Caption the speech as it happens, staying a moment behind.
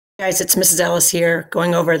Guys, it's Mrs. Ellis here,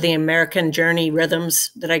 going over the American Journey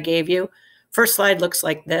rhythms that I gave you. First slide looks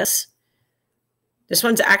like this. This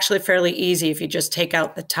one's actually fairly easy if you just take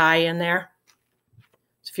out the tie in there.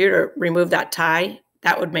 So if you were to remove that tie,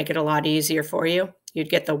 that would make it a lot easier for you.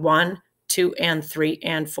 You'd get the 1, 2, and 3,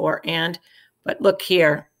 and 4, and. But look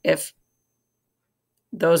here, if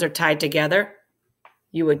those are tied together,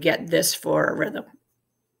 you would get this for a rhythm.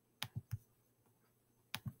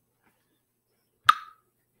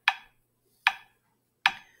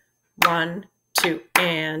 One, 2,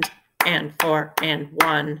 and 4, and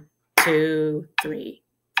 1, 2, 3,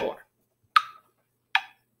 4.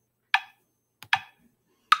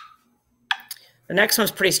 The next one's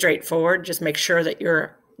pretty straightforward. Just make sure that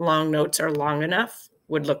your long notes are long enough.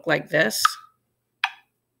 Would look like this.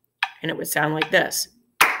 And it would sound like this.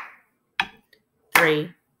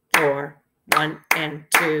 3, 4, 1, and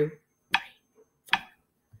 2, 3, 4.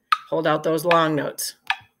 Hold out those long notes.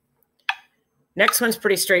 Next one's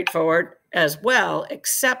pretty straightforward as well,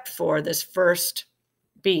 except for this first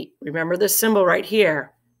beat. Remember this symbol right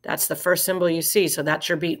here? That's the first symbol you see, so that's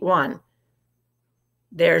your beat 1.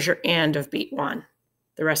 There's your and of beat 1.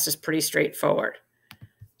 The rest is pretty straightforward.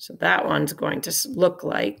 So that one's going to look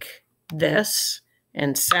like this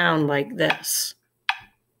and sound like this.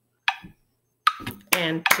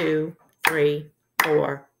 And 2, 3,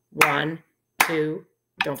 4, 1, 2.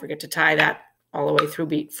 Don't forget to tie that all the way through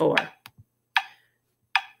beat 4.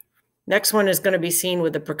 Next one is going to be seen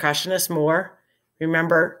with the percussionist more.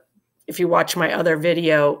 Remember, if you watch my other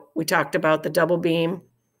video, we talked about the double beam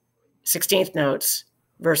 16th notes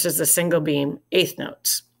versus the single beam 8th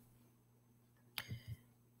notes.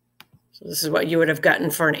 So this is what you would have gotten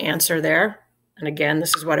for an answer there. And again,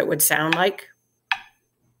 this is what it would sound like.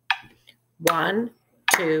 1,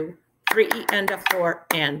 2, 3 E and a 4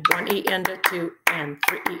 and 1 E and a 2 and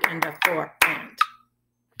 3 E and a 4 and.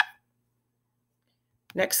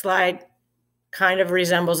 Next slide kind of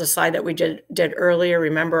resembles a slide that we did earlier.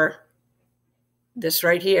 Remember this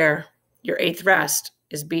right here, your 8th rest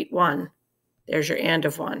is beat 1. There's your and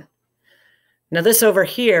of 1. Now this over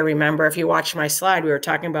here, remember if you watched my slide, we were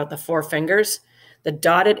talking about the 4 fingers. The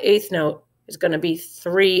dotted 8th note is going to be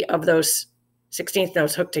 3 of those 16th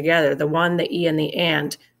notes hooked together, the 1, the E, and the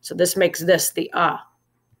and. So this makes this the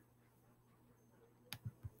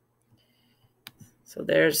So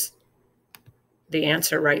there's the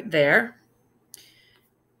answer right there.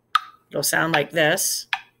 It'll sound like this.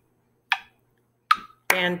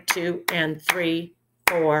 And 2, and 3,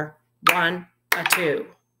 4, 1, a 2.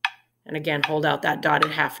 And again, hold out that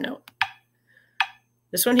dotted half note.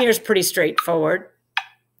 This one here is pretty straightforward.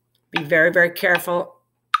 Be very, very careful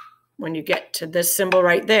when you get to this symbol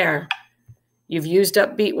right there. You've used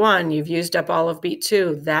up beat 1. You've used up all of beat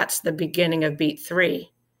 2. That's the beginning of beat 3.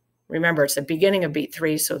 Remember, it's the beginning of beat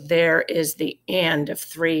 3, so there is the and of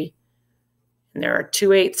 3. And there are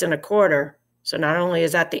 2 eighths and a quarter. So not only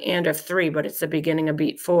is that the and of 3, but it's the beginning of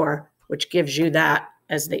beat 4, which gives you that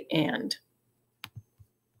as the and.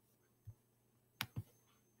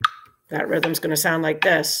 That rhythm's going to sound like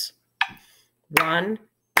this. 1,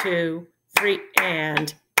 2, 3,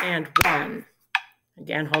 and 1.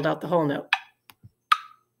 Again, hold out the whole note.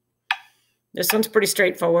 This one's pretty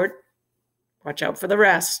straightforward. Watch out for the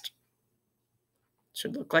rest.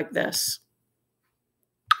 Should look like this.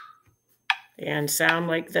 And sound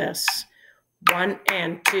like this. 1,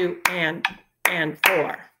 and 2, and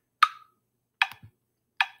 4.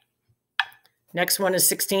 Next one is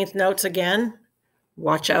 16th notes again.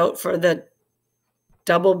 Watch out for the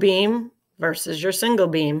double beam versus your single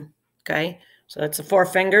beam. Okay, so that's the 4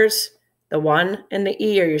 fingers. The 1 and the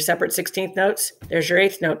E are your separate 16th notes. There's your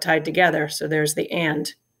 8th note tied together. So there's the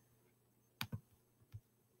and.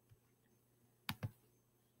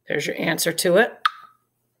 There's your answer to it.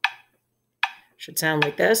 Should sound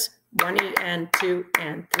like this. 1 E and 2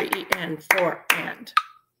 and 3 E and 4 and.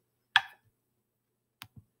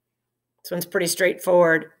 This one's pretty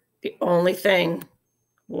straightforward. The only thing,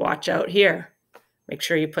 watch out here. Make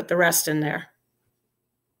sure you put the rest in there.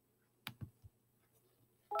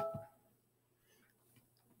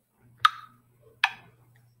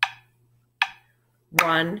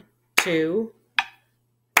 One, 2,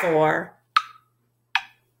 4,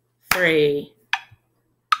 3.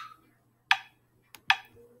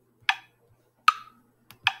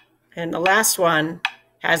 And the last one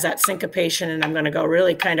has that syncopation, and I'm going to go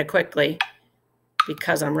really kind of quickly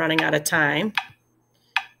because I'm running out of time.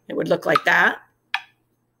 It would look like that.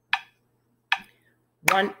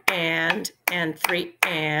 1 and 3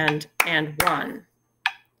 and 1.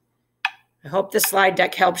 I hope this slide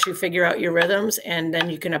deck helps you figure out your rhythms, and then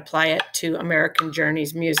you can apply it to American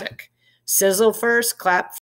Journey's music. Sizzle first, clap